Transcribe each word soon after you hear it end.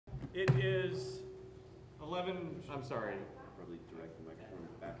It is 11, I'm sorry. Probably direct the microphone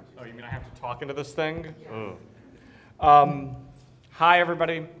back. Oh, you mean I have to talk into this thing? Hi,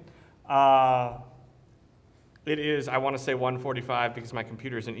 everybody. It is, I want to say 1:45 because my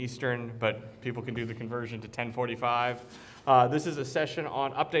computer is in Eastern, but people can do the conversion to 10:45. This is a session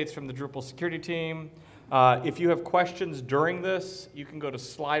on updates from the Drupal security team. If you have questions during this, you can go to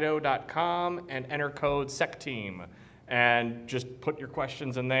slido.com and enter code SECTEAM and just put your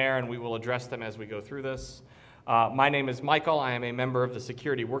questions in there and we will address them as we go through this. My name is Michael. I am a member of the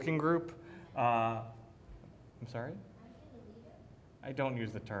security working group. I'm sorry? I don't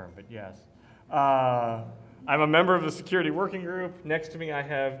use the term, but yes. I'm a member of the security working group. Next to me I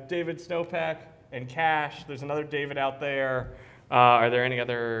have David Snowpack and Cash. There's another David out there. Are there any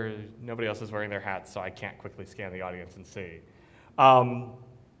other, nobody else is wearing their hats, so I can't quickly scan the audience and see.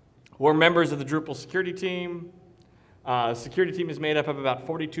 We're members of the Drupal security team. Security team is made up of about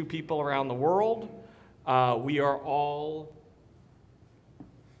 42 people around the world. We are all,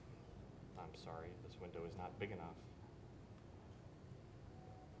 I'm sorry, this window is not big enough.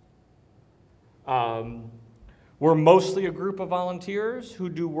 We're mostly a group of volunteers who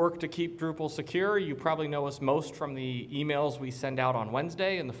do work to keep Drupal secure. You probably know us most from the emails we send out on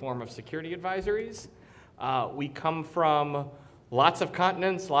Wednesday in the form of security advisories. We come from lots of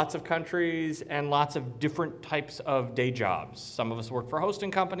continents, lots of countries, and lots of different types of day jobs. Some of us work for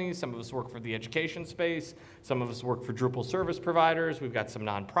hosting companies, some of us work for the education space, some of us work for Drupal service providers. We've got some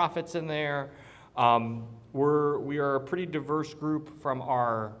nonprofits in there. We are a pretty diverse group from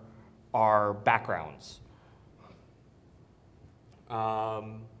our backgrounds.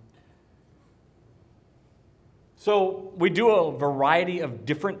 So we do a variety of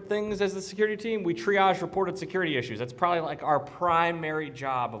different things as the security team. We triage reported security issues. That's probably like our primary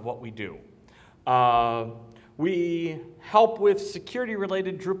job of what we do. We help with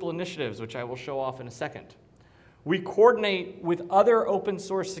security-related Drupal initiatives, which I will show off in a second. We coordinate with other open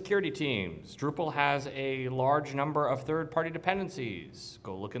source security teams. Drupal has a large number of third-party dependencies.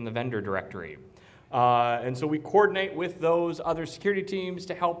 Go look in the vendor directory. And so we coordinate with those other security teams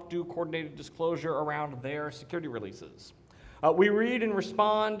to help do coordinated disclosure around their security releases. We read and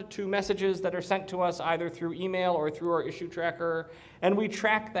respond to messages that are sent to us either through email or through our issue tracker, and we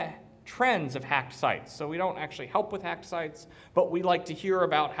track the trends of hacked sites. So we don't actually help with hacked sites, but we like to hear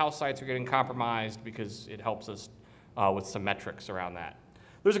about how sites are getting compromised because it helps us with some metrics around that.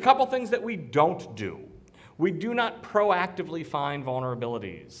 There's a couple things that we don't do. We do not proactively find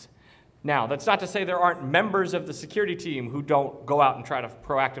vulnerabilities. Now, that's not to say there aren't members of the security team who don't go out and try to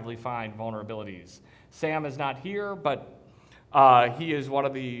proactively find vulnerabilities. Sam is not here, but he is one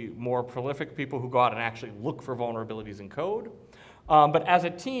of the more prolific people who go out and actually look for vulnerabilities in code. But as a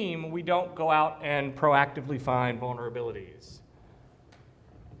team, we don't go out and proactively find vulnerabilities.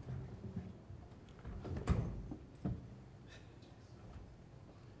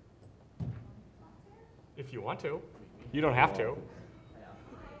 If you want to. You don't have to.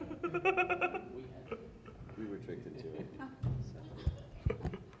 We were tricked into it. That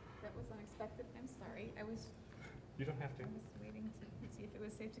was unexpected. I'm sorry. You don't have to. I was waiting to see if it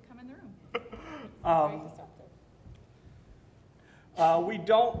was safe to come in the room. Very disruptive. We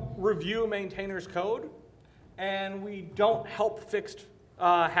don't review maintainers' code, and we don't help fix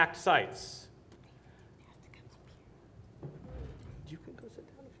hacked sites. You can go sit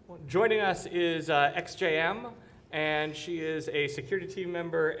down if you want. Joining us is XJM. And she is a security team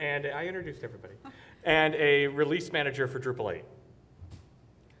member, and I introduced everybody, and a release manager for Drupal 8.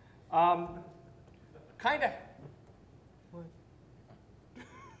 Kind of.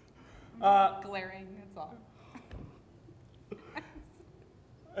 Glaring, that's all.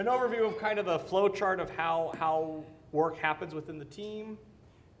 An overview of kind of the flow chart of how work happens within the team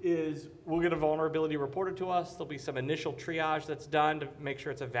is we'll get a vulnerability reported to us. There'll be some initial triage that's done to make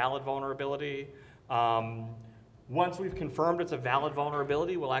sure it's a valid vulnerability. Once we've confirmed it's a valid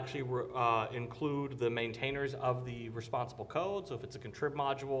vulnerability, we'll actually include the maintainers of the responsible code. So if it's a contrib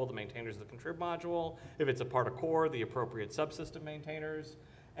module, the maintainers of the contrib module. If it's a part of core, the appropriate subsystem maintainers.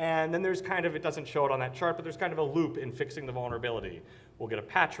 And then there's kind of, it doesn't show it on that chart, but there's kind of a loop in fixing the vulnerability. We'll get a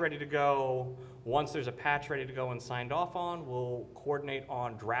patch ready to go. Once there's a patch ready to go and signed off on, we'll coordinate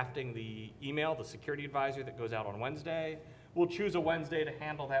on drafting the email, the security advisory that goes out on Wednesday. We'll choose a Wednesday to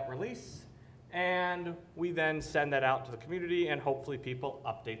handle that release. And we then send that out to the community, and hopefully people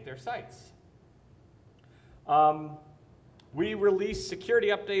update their sites. We release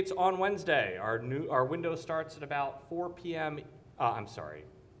security updates on Wednesday. Our window starts at about 4 p.m.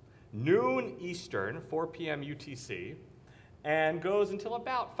 Noon Eastern, 4 p.m. UTC, and goes until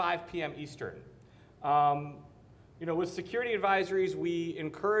about 5 p.m. Eastern. with security advisories, we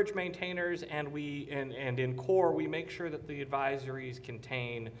encourage maintainers, and in core, we make sure that the advisories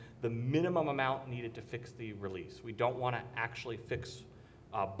contain the minimum amount needed to fix the release. We don't want to actually fix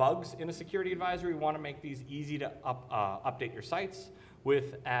bugs in a security advisory. We want to make these easy to update your sites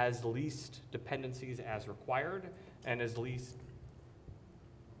with as least dependencies as required and as least.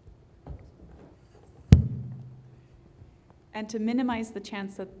 And to minimize the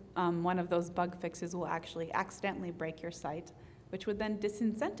chance that one of those bug fixes will actually accidentally break your site, which would then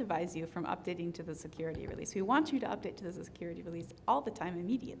disincentivize you from updating to the security release. We want you to update to the security release all the time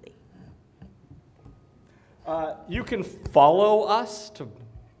immediately. You can follow us to,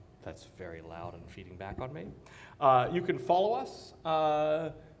 that's very loud and feeding back on me. You can follow us.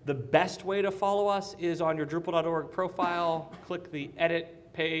 The best way to follow us is on your Drupal.org profile, click the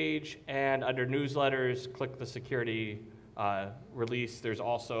edit page, and under newsletters, click the security release. There's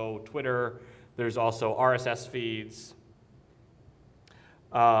also Twitter. There's also RSS feeds.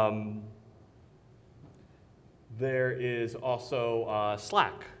 There is also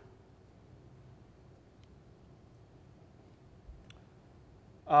Slack.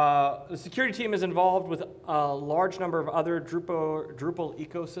 The security team is involved with a large number of other Drupal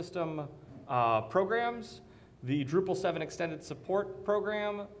ecosystem programs. The Drupal 7 Extended Support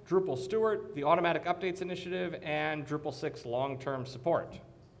Program, Drupal Steward, the Automatic Updates Initiative, and Drupal 6 Long-Term Support.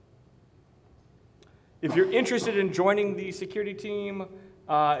 If you're interested in joining the security team,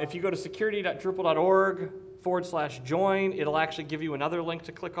 if you go to security.drupal.org/join, it'll actually give you another link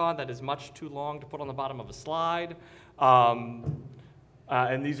to click on that is much too long to put on the bottom of a slide.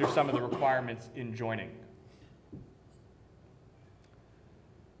 And these are some of the requirements in joining.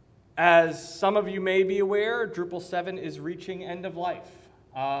 As some of you may be aware, Drupal 7 is reaching end of life.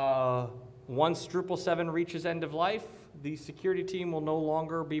 Once Drupal 7 reaches end of life, the security team will no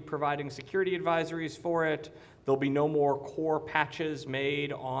longer be providing security advisories for it. There'll be no more core patches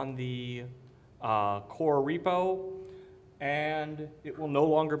made on the core repo, and it will no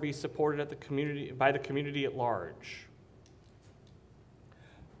longer be supported at the community, by the community at large.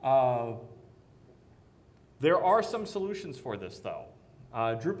 There are some solutions for this, though.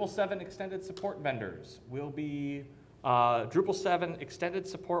 Drupal 7 extended support vendors will be, Drupal 7 extended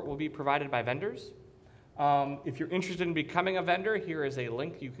support will be provided by vendors. If you're interested in becoming a vendor, here is a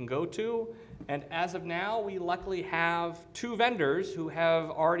link you can go to. And as of now, we luckily have 2 vendors who have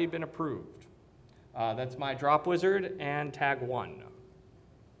already been approved. That's my Drop Wizard and Tag 1.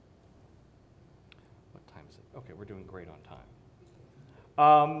 What time is it? Okay, we're doing great on time.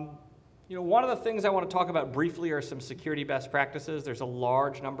 One of the things I want to talk about briefly are some security best practices. There's a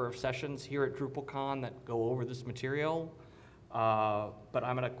large number of sessions here at DrupalCon that go over this material, but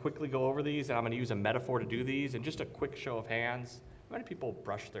I'm going to quickly go over these, and I'm going to use a metaphor to do these. And just a quick show of hands, how many people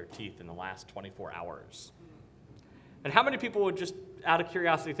brush their teeth in the last 24 hours? And how many people would just, out of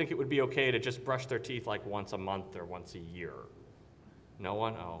curiosity, think it would be okay to just brush their teeth like once a month or once a year? No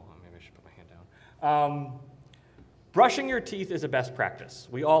one? Oh, maybe I should put my hand down. Brushing your teeth is a best practice.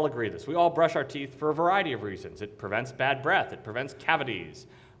 We all agree this. We all brush our teeth for a variety of reasons. It prevents bad breath. It prevents cavities.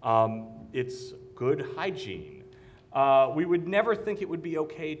 It's good hygiene. We would never think it would be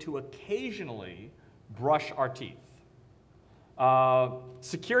okay to occasionally brush our teeth.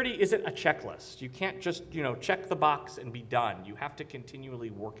 Security isn't a checklist. You can't just check the box and be done. You have to continually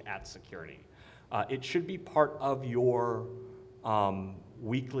work at security. It should be part of your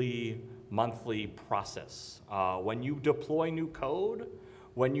weekly, monthly process. When you deploy new code,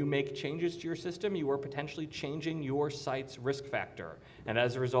 when you make changes to your system, you are potentially changing your site's risk factor. And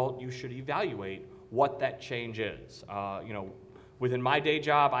as a result, you should evaluate what that change is. Within my day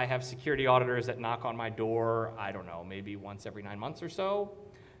job, I have security auditors that knock on my door, I don't know, maybe once every 9 months or so.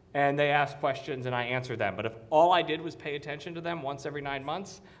 And they ask questions and I answer them. But if all I did was pay attention to them once every 9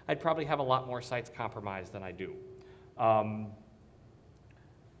 months, I'd probably have a lot more sites compromised than I do.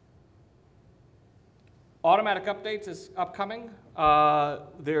 Automatic updates is upcoming.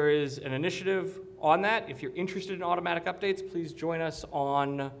 There is an initiative on that. If you're interested in automatic updates, please join us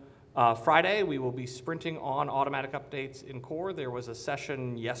on Friday. We will be sprinting on automatic updates in core. There was a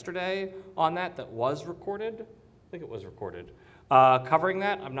session yesterday on that was recorded. I think it was recorded. Covering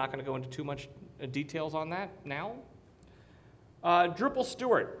that. I'm not going to go into too much details on that now. Drupal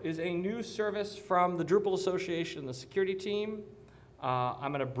Steward is a new service from the Drupal Association and the security team.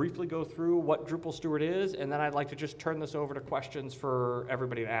 I'm going to briefly go through what Drupal Steward is, and then I'd like to just turn this over to questions for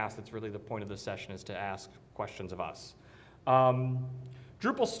everybody to ask. That's really the point of this session, is to ask questions of us.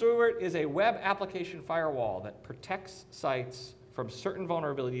 Drupal Steward is a web application firewall that protects sites from certain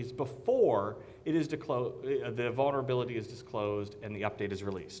vulnerabilities before it is the vulnerability is disclosed and the update is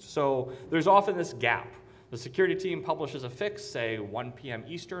released. So there's often this gap. The security team publishes a fix, say 1 p.m.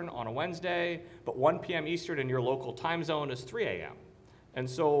 Eastern on a Wednesday, but 1 p.m. Eastern in your local time zone is 3 a.m. And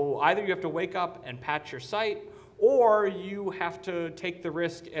so either you have to wake up and patch your site, or you have to take the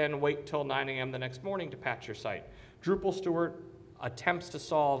risk and wait till 9 a.m. the next morning to patch your site. Drupal Stewart attempts to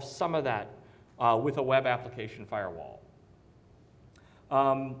solve some of that with a web application firewall.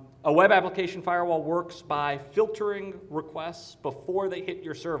 A web application firewall works by filtering requests before they hit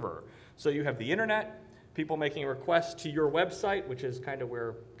your server. So you have the internet, people making requests to your website, which is kind of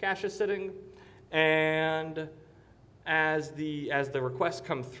where cache is sitting, and as the requests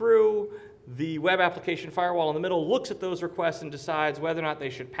come through, the web application firewall in the middle looks at those requests and decides whether or not they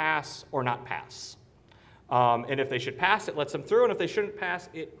should pass or not pass. And if they should pass, it lets them through, and if they shouldn't pass,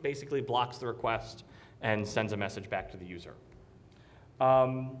 it basically blocks the request and sends a message back to the user.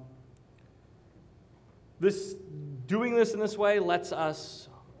 Doing this in this way lets us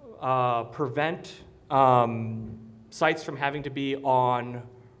prevent sites from having to be on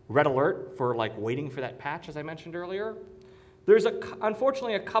red alert for like waiting for that patch, as I mentioned earlier. There's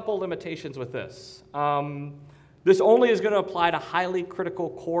unfortunately a couple limitations with this. This only is going to apply to highly critical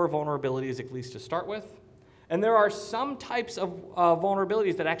core vulnerabilities, at least to start with. And there are some types of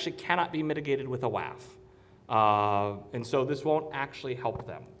vulnerabilities that actually cannot be mitigated with a WAF. And so this won't actually help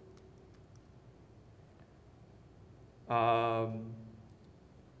them.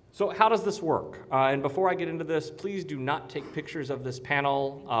 So how does this work? And before I get into this, please do not take pictures of this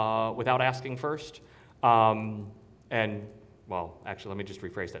panel without asking first. Well, actually, let me just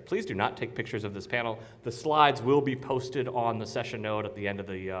rephrase that. Please do not take pictures of this panel. The slides will be posted on the session node at the end of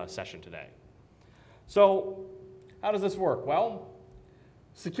the session today. So how does this work? Well,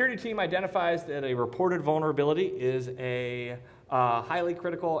 security team identifies that a reported vulnerability is a highly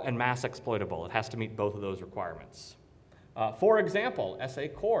critical and mass exploitable. It has to meet both of those requirements. For example, SA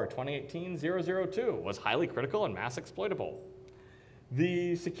Core 2018-002 was highly critical and mass exploitable.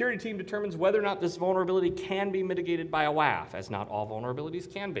 The security team determines whether or not this vulnerability can be mitigated by a WAF, as not all vulnerabilities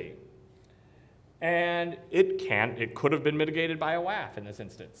can be. And it could have been mitigated by a WAF in this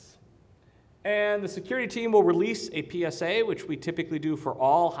instance. And the security team will release a PSA, which we typically do for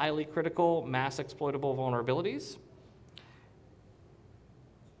all highly critical, mass exploitable vulnerabilities.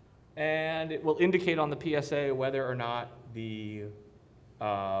 And it will indicate on the PSA whether or not the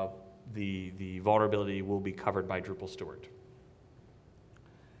vulnerability will be covered by Drupal Stewart.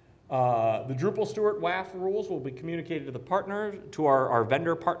 The Drupal Stewart WAF rules will be communicated to the partners, to our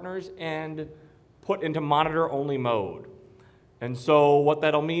vendor partners, and put into monitor-only mode. And so what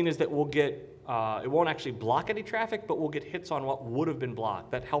that'll mean is that we'll get, it won't actually block any traffic, but we'll get hits on what would have been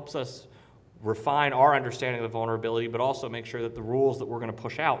blocked. That helps us refine our understanding of the vulnerability, but also make sure that the rules that we're going to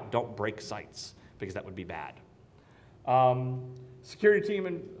push out don't break sites, because that would be bad. Security team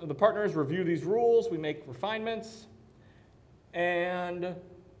and the partners review these rules. We make refinements. And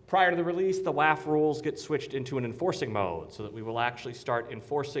prior to the release, the WAF rules get switched into an enforcing mode so that we will actually start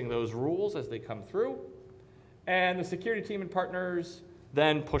enforcing those rules as they come through. And the security team and partners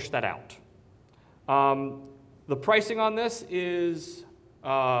then push that out. The pricing on this is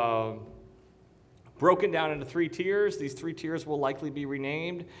broken down into 3 tiers. These 3 tiers will likely be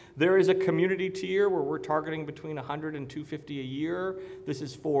renamed. There is a community tier where we're targeting between $100 and $250 a year. This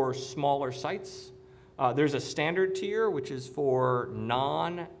is for smaller sites. There's a standard tier, which is for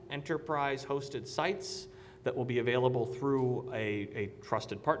non-enterprise hosted sites that will be available through a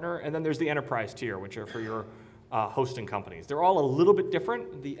trusted partner. And then there's the enterprise tier, which are for your hosting companies. They're all a little bit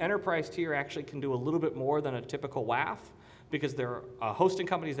different. The enterprise tier actually can do a little bit more than a typical WAF, because they're hosting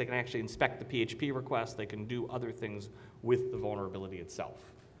companies. They can actually inspect the PHP requests. They can do other things with the vulnerability itself.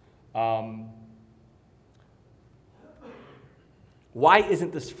 Why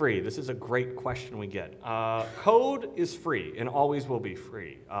isn't this free? This is a great question we get. Code is free and always will be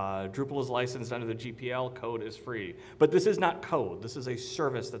free. Drupal is licensed under the GPL. Code is free. But this is not code. This is a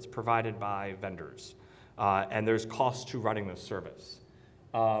service that's provided by vendors. And there's cost to running this service.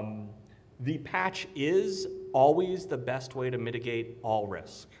 The patch is always the best way to mitigate all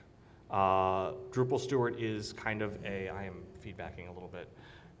risk. Drupal Stewart is kind of a, I am feedbacking a little bit.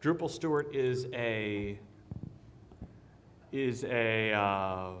 Drupal Stewart is a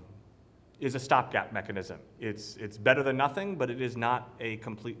stopgap mechanism. It's better than nothing, but it is not a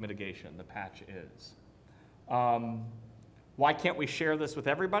complete mitigation. The patch is. Why can't we share this with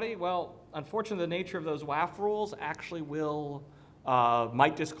everybody? Well, unfortunately, the nature of those WAF rules actually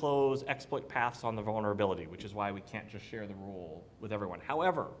might disclose exploit paths on the vulnerability, which is why we can't just share the rule with everyone.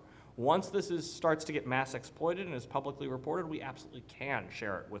 However, once this starts to get mass exploited and is publicly reported, we absolutely can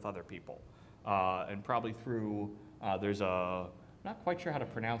share it with other people. And probably through, there's a, I'm not quite sure how to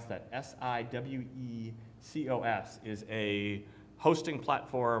pronounce that, SIWETH COS is a hosting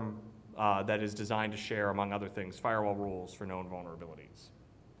platform that is designed to share, among other things, firewall rules for known vulnerabilities.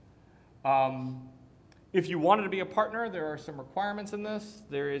 If you wanted to be a partner, there are some requirements in this.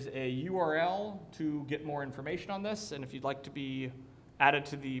 There is a URL to get more information on this, and if you'd like to be added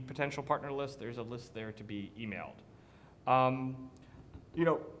to the potential partner list, there's a list there to be emailed. You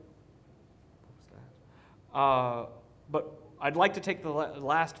know, but I'd like to take the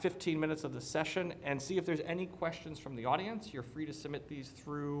last 15 minutes of the session and see if there's any questions from the audience. You're free to submit these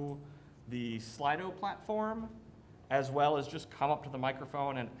through the Slido platform, as well as just come up to the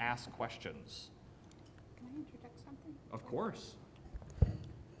microphone and ask questions. Can I interject something? Of course.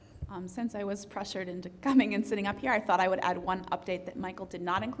 Since I was pressured into coming and sitting up here, I thought I would add one update that Michael did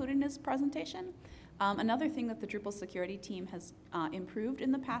not include in his presentation. Another thing that the Drupal security team has improved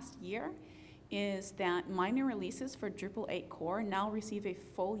in the past year is that minor releases for Drupal 8 core now receive a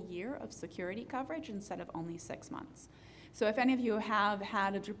full year of security coverage instead of only 6 months. So if any of you have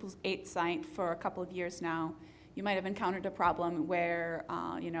had a Drupal 8 site for a couple of years now, you might have encountered a problem where,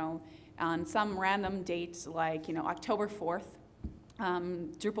 you know, on some random date like, you know, October 4th,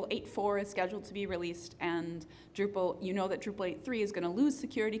 Drupal 8.4 is scheduled to be released, and you know that Drupal 8.3 is going to lose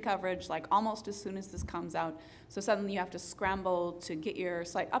security coverage like almost as soon as this comes out. So suddenly you have to scramble to get your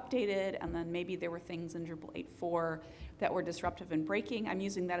site updated, and then maybe there were things in Drupal 8.4 that were disruptive and breaking. I'm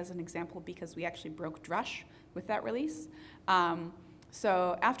using that as an example because we actually broke Drush with that release.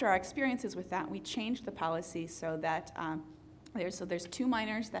 So after our experiences with that, we changed the policy so that there's 2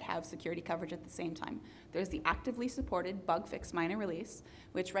 minors that have security coverage at the same time. There's the actively supported bug fix minor release,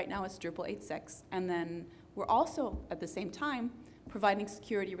 which right now is Drupal 8.6, and then we're also at the same time providing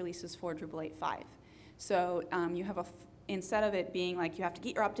security releases for Drupal 8.5. So you have instead of it being like you have to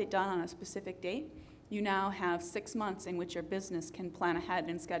get your update done on a specific date, you now have 6 months in which your business can plan ahead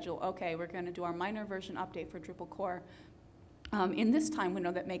and schedule, okay, we're going to do our minor version update for Drupal core in this time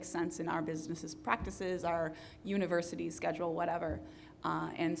window that makes sense in our business's practices, our university's schedule, whatever.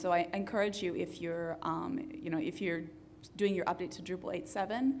 And so I encourage you, if you're, you know, if you're doing your update to Drupal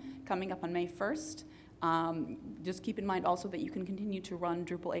 8.7 coming up on May 1st, just keep in mind also that you can continue to run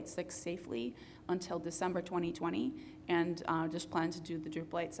Drupal 8.6 safely until December 2020, and just plan to do the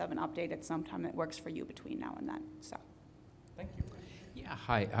Drupal 8.7 update at some time that works for you between now and then. So, Thank you. Yeah,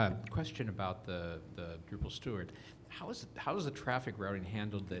 hi. Question about the Drupal steward. How is the traffic routing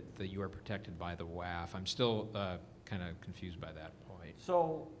handled that you are protected by the WAF? I'm still kind of confused by that point.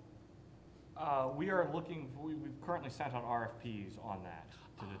 So we are looking. We've currently sent out RFPs on that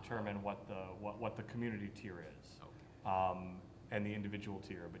to determine what the community tier is, and the individual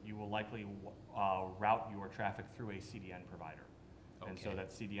tier. But you will likely route your traffic through a CDN provider, and so that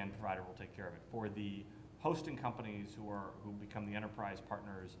CDN provider will take care of it. For the hosting companies who become the enterprise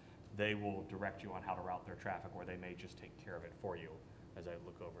partners, they will direct you on how to route their traffic, or they may just take care of it for you. As I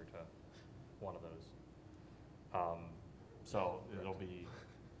look over to one of those, so it'll be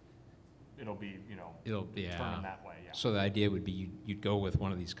you know, determined that way. Yeah. So the idea would be you'd go with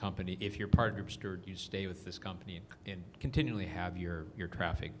one of these companies. If you're part of Drupal steward, you'd stay with this company and continually have your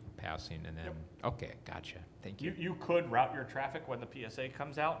traffic passing, and then okay, gotcha. Thank you. You could route your traffic when the PSA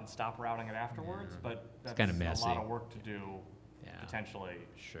comes out and stop routing it afterwards, but that's kind of messy. A lot of work to do. Potentially.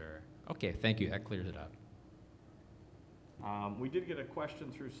 Sure. Okay, thank you. That clears it up. We did get a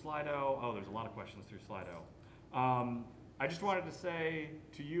question through Slido. Oh, there's a lot of questions through Slido. I just wanted to say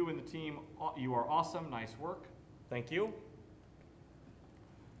to you and the team, you are awesome. Nice work. Thank you.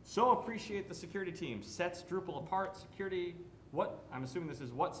 So appreciate the security team. Sets Drupal apart. Security. I'm assuming this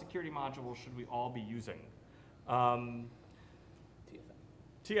is what security modules should we all be using?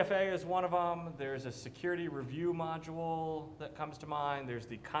 TFA is one of them. There's a security review module that comes to mind. There's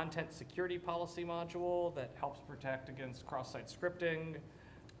the content security policy module that helps protect against cross-site scripting.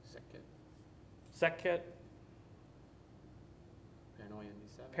 SecKit.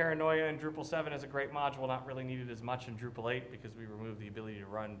 Paranoia in Drupal 7 is a great module, not really needed as much in Drupal 8 because we removed the ability to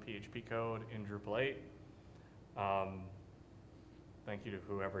run PHP code in Drupal 8. Thank you to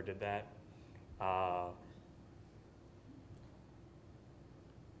whoever did that.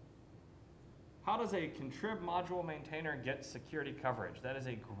 How does a contrib module maintainer get security coverage? That is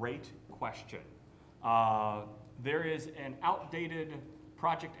a great question. There is an outdated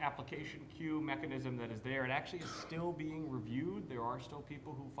project application queue mechanism that is there. It actually is still being reviewed. There are still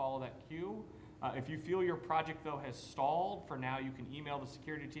people who follow that queue. If you feel your project, though, has stalled, for now you can email the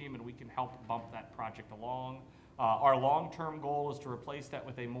security team and we can help bump that project along. Our long-term goal is to replace that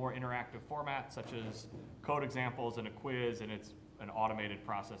with a more interactive format, such as code examples and a quiz, and it's an automated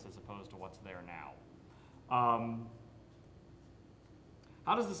process as opposed to what's there now.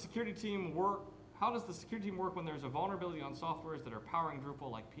 How does the security team work? how does the security team work when there's a vulnerability on softwares that are powering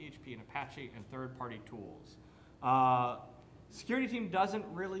Drupal like PHP and Apache and third-party tools? Security team doesn't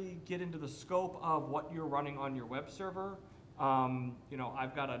really get into the scope of what you're running on your web server. You know,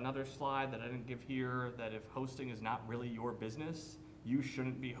 I've got another slide that I didn't give here that if hosting is not really your business, you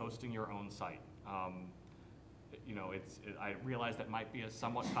shouldn't be hosting your own site. You know, I realize that might be a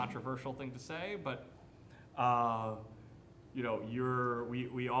somewhat controversial thing to say, but you know,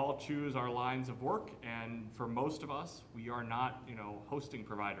 we all choose our lines of work, and for most of us, we are not, you know, hosting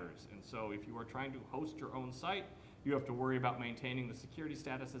providers. And so if you are trying to host your own site, you have to worry about maintaining the security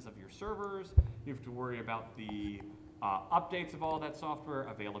statuses of your servers. You have to worry about the updates of all that software,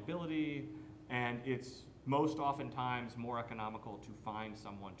 availability, and it's most oftentimes more economical to find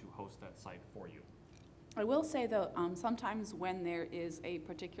someone to host that site for you. I will say though, sometimes when there is a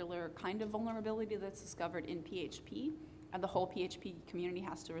particular kind of vulnerability that's discovered in PHP, and the whole PHP community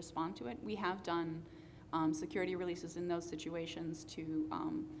has to respond to it, we have done security releases in those situations to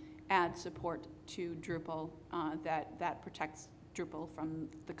add support to Drupal that protects Drupal from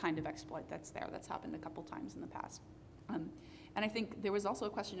the kind of exploit that's there. That's happened a couple times in the past. And I think there was also a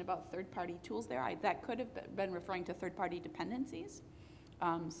question about third-party tools there. That could have been referring to third-party dependencies.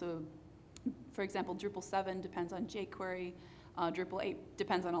 So, for example, Drupal 7 depends on jQuery. Drupal 8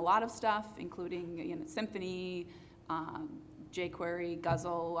 depends on a lot of stuff, including, you know, Symfony, jQuery,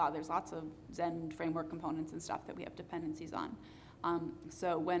 Guzzle. There's lots of Zen framework components and stuff that we have dependencies on.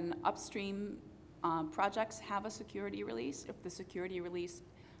 So when upstream projects have a security release, if the security release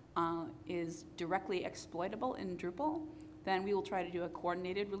is directly exploitable in Drupal, then we will try to do a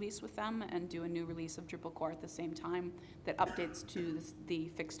coordinated release with them and do a new release of Drupal core at the same time that updates to the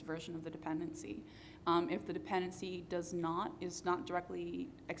fixed version of the dependency. If the dependency is not directly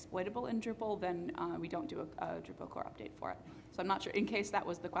exploitable in Drupal, then we don't do a Drupal core update for it. So I'm not sure, in case that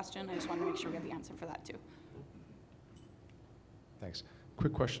was the question, I just wanted to make sure we had the answer for that too. Thanks.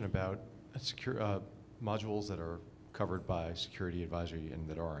 Quick question about modules that are covered by security advisory and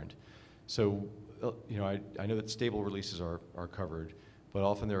that aren't. So, you know, I know that stable releases are covered, but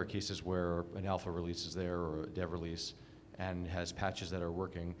often there are cases where an alpha release is there or a dev release and has patches that are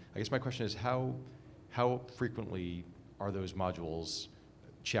working. I guess my question is how frequently are those modules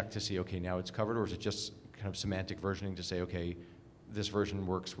checked to see, okay, now it's covered, or is it just kind of semantic versioning to say, okay, this version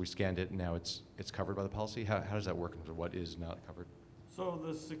works, we scanned it, and now it's covered by the policy? How does that work in terms of what is not covered? So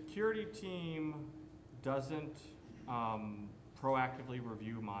the security team doesn't proactively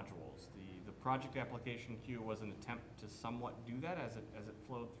review modules. The project application queue was an attempt to somewhat do that as it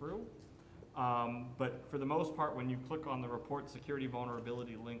flowed through. But for the most part, when you click on the report security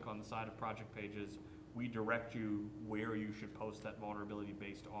vulnerability link on the side of project pages, we direct you where you should post that vulnerability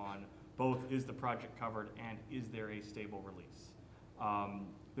based on both is the project covered and is there a stable release.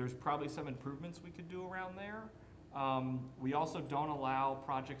 There's probably some improvements we could do around there. We also don't allow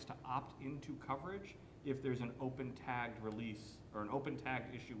projects to opt into coverage if there's an open tagged release or an open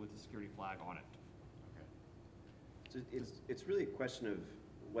tagged issue with a security flag on it. Okay. So it's really a question of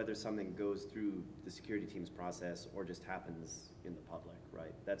whether something goes through the security team's process or just happens in the public,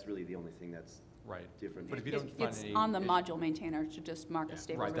 right? That's really the only thing that's different. But if you don't find It's any on the module maintainer to just mark a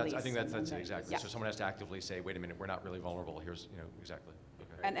stable release. I think that's it, exactly. Yeah. So someone has to actively say, wait a minute, we're not really vulnerable. Here's, you know, exactly.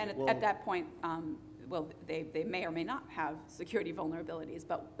 Okay. And at that point, well, they may or may not have security vulnerabilities,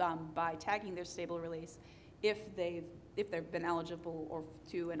 but by tagging their stable release, if they've been eligible or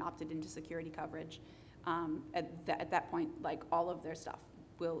to and opted into security coverage, at that point, like all of their stuff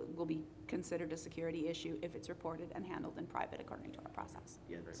will be considered a security issue if it's reported and handled in private according to our process.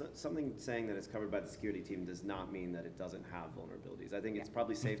 Yeah, so something saying that it's covered by the security team does not mean that it doesn't have vulnerabilities. I think it's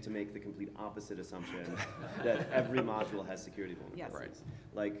probably safe to make the complete opposite assumption that every module has security vulnerabilities. Yes. Right.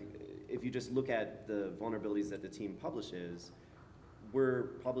 Like, if you just look at the vulnerabilities that the team publishes, we're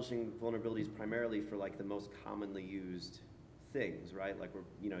publishing vulnerabilities primarily for like the most commonly used things, right? Like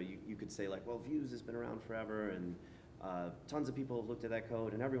you could say like, well, Views has been around forever and tons of people have looked at that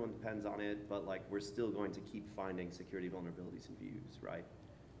code and everyone depends on it, but like we're still going to keep finding security vulnerabilities in Views, right?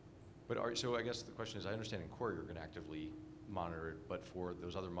 But so I guess the question is, I understand in core you're going to actively monitor it, but for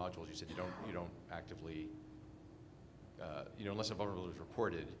those other modules, you said you don't actively, unless a vulnerability is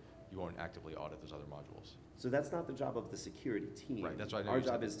reported, you won't actively audit those other modules. So that's not the job of the security team. Right, that's why our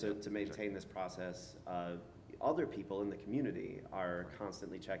job is to maintain this process. Other people in the community are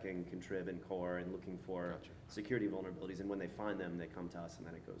constantly checking contrib and core and looking for security vulnerabilities, and when they find them, they come to us, and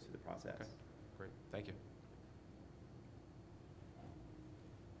then it goes through the process. Okay, great, thank you.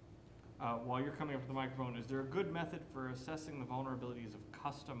 While you're coming up to the microphone, is there a good method for assessing the vulnerabilities of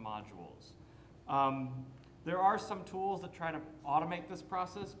custom modules? There are some tools that try to automate this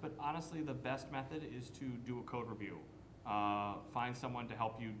process, but honestly, the best method is to do a code review. Find someone to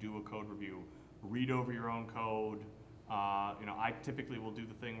help you do a code review. Read over your own code. I typically will do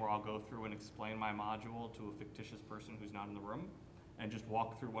the thing where I'll go through and explain my module to a fictitious person who's not in the room and just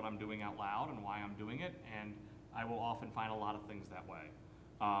walk through what I'm doing out loud and why I'm doing it, and I will often find a lot of things that way.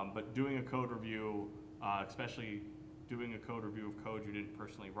 But doing a code review, especially doing a code review of code you didn't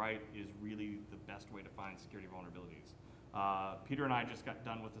personally write, is really the best way to find security vulnerabilities. Peter and I just got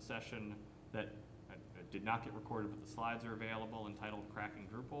done with a session that did not get recorded, but the slides are available, entitled Cracking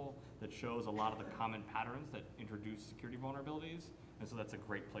Drupal, that shows a lot of the common patterns that introduce security vulnerabilities, and so that's a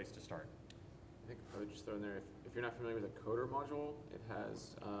great place to start. I think I would just throw in there, if you're not familiar with a coder module, it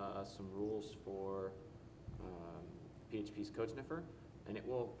has some rules for PHP's Code Sniffer, and it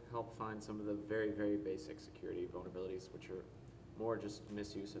will help find some of the very, very basic security vulnerabilities, which are more just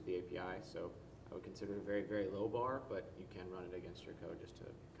misuse of the API. So I would consider it a very, very low bar, but you can run it against your code just to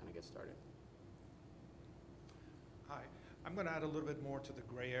kind of get started. Hi, I'm going to add a little bit more to the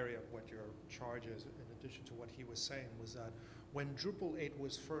gray area of what your charge is, in addition to what he was saying, was that when Drupal 8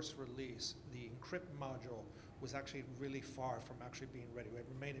 was first released, the encrypt module was actually really far from actually being ready. It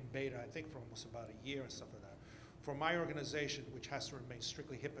remained in beta, I think, for almost about a year and stuff like that. For my organization, which has to remain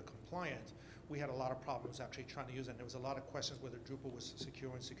strictly HIPAA compliant, we had a lot of problems actually trying to use it. And there was a lot of questions whether Drupal was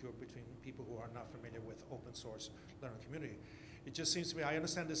secure and insecure between people who are not familiar with open source learning community. It just seems to me, I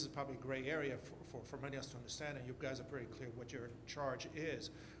understand this is probably a gray area for many of us to understand, and you guys are pretty clear what your charge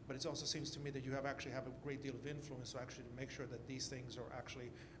is, but it also seems to me that you actually have a great deal of influence to actually make sure that these things are actually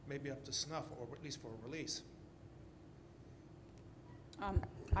maybe up to snuff, or at least for a release.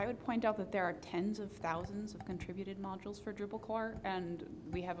 I would point out that there are tens of thousands of contributed modules for Drupal core, and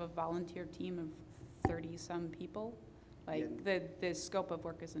we have a volunteer team of 30-some people. Like, the scope of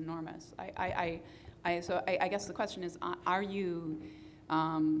work is enormous. So I guess the question is, are you,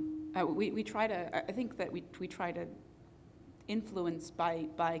 we try to, I think that we try to influence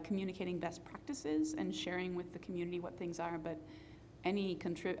by communicating best practices and sharing with the community what things are, but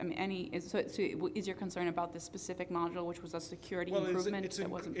is your concern about this specific module, which was a security improvement that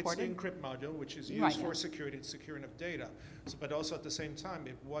wasn't ported? It's the encrypt module, which is used for security and securing of data. So, but also at the same time,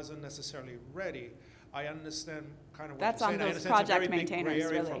 it wasn't necessarily ready. I understand kind of what That's you're on saying. those project it's a very big maintainers, gray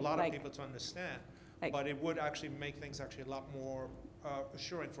area really. for a lot of people to understand, but it would actually make things actually a lot more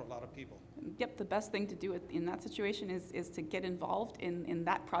assuring for a lot of people. Yep, the best thing to do in that situation is to get involved in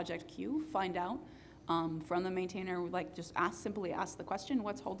that project queue, find out from the maintainer, like just simply ask the question,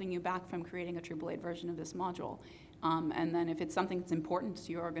 what's holding you back from creating a Drupal 8 version of this module? And then if it's something that's important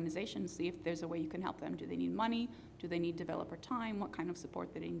to your organization, see if there's a way you can help them. Do they need money? Do they need developer time? What kind of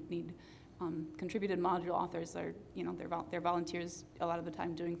support do they need? Contributed module authors are, they're volunteers a lot of the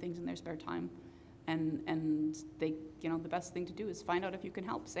time doing things in their spare time. And they, the best thing to do is find out if you can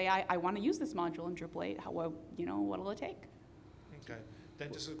help. Say, I want to use this module in Drupal 8. What'll it take? Okay.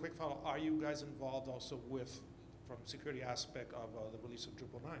 Then just a quick follow. Are you guys involved also from security aspect of the release of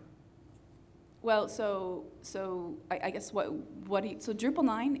Drupal 9? Well, so I guess so Drupal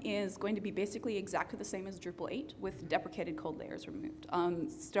 9 is going to be basically exactly the same as Drupal 8 with deprecated code layers removed.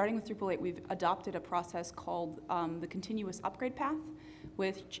 Starting with Drupal 8, we've adopted a process called the continuous upgrade path,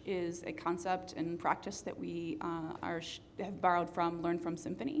 which is a concept and practice that we have learned from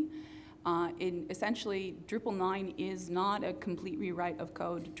Symfony. Essentially, Drupal 9 is not a complete rewrite of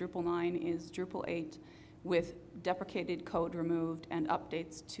code. Drupal 9 is Drupal 8 with deprecated code removed and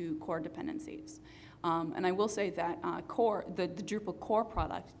updates to core dependencies. And I will say that the Drupal core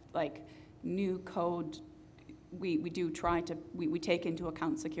product, like new code, we do try to, we take into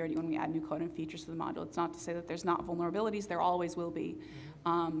account security when we add new code and features to the module. It's not to say that there's not vulnerabilities, there always will be.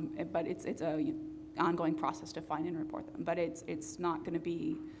 But it's a ongoing process to find and report them. But it's not going to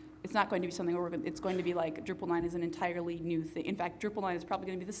be something where it's going to be like Drupal 9 is an entirely new thing. In fact, Drupal 9 is probably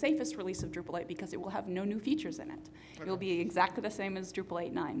going to be the safest release of Drupal 8 because it will have no new features in it. Okay. It will be exactly the same as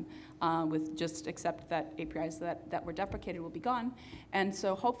Drupal 8.9, with just except that APIs that were deprecated will be gone. And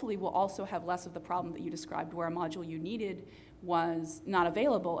so hopefully we'll also have less of the problem that you described where a module you needed was not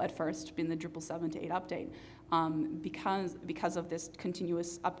available at first in the Drupal 7 to 8 update because of this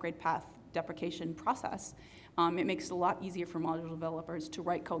continuous upgrade path deprecation process. It makes it a lot easier for module developers to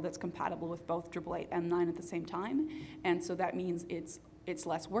write code that's compatible with both Drupal 8 and 9 at the same time. And so that means it's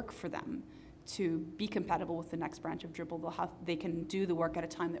less work for them to be compatible with the next branch of Drupal. They can do the work at a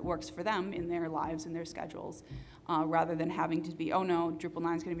time that works for them in their lives and their schedules, rather than having to be, oh no, Drupal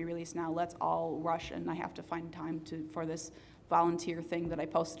 9 is going to be released now, let's all rush and I have to find time for this volunteer thing that I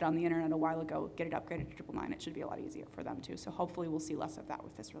posted on the internet a while ago, get it upgraded to Drupal 9. It should be a lot easier for them too. So hopefully we'll see less of that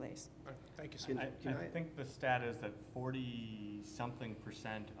with this release. All right, thank you so Can- much. I think the stat is that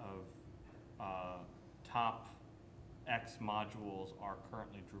 40-something% of top X modules are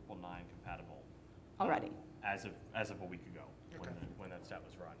currently Drupal 9 compatible. Already. As of a week ago, Okay. when that stat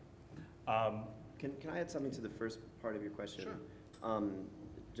was run. Can I add something to the first part of your question? Sure.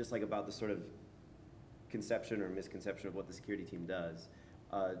 Just like about the sort of conception or misconception of what the security team does.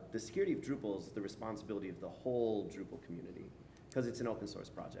 The security of Drupal is the responsibility of the whole Drupal community because it's an open source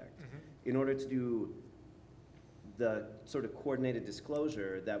project. In order to do the sort of coordinated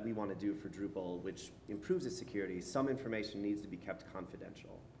disclosure that we want to do for Drupal, which improves its security, some information needs to be kept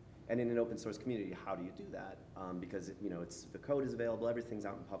confidential. And in an open source community, how do you do that? Because the code is available, everything's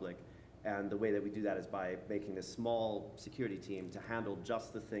out in public, and the way that we do that is by making a small security team to handle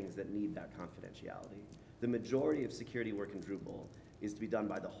just the things that need that confidentiality. The majority of security work in Drupal is to be done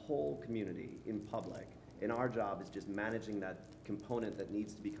by the whole community in public, and our job is just managing that component that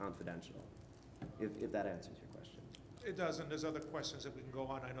needs to be confidential, if that answers your question. It does, and there's other questions that we can go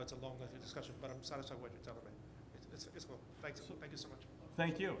on. I know it's a long, lengthy discussion, but I'm satisfied with what you're telling me. It's cool. Thank you so much.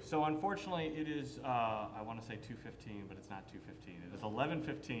 Thank you. So unfortunately, it is, I want to say 2:15, but it's not 2:15. It is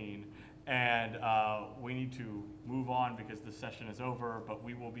 11:15, and we need to move on because the session is over, but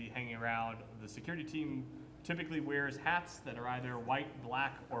we will be hanging around. The security team typically wears hats that are either white,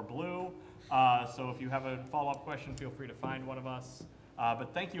 black, or blue. So if you have a follow-up question, feel free to find one of us.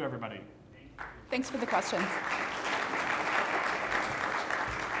 But thank you, everybody. Thanks for the questions.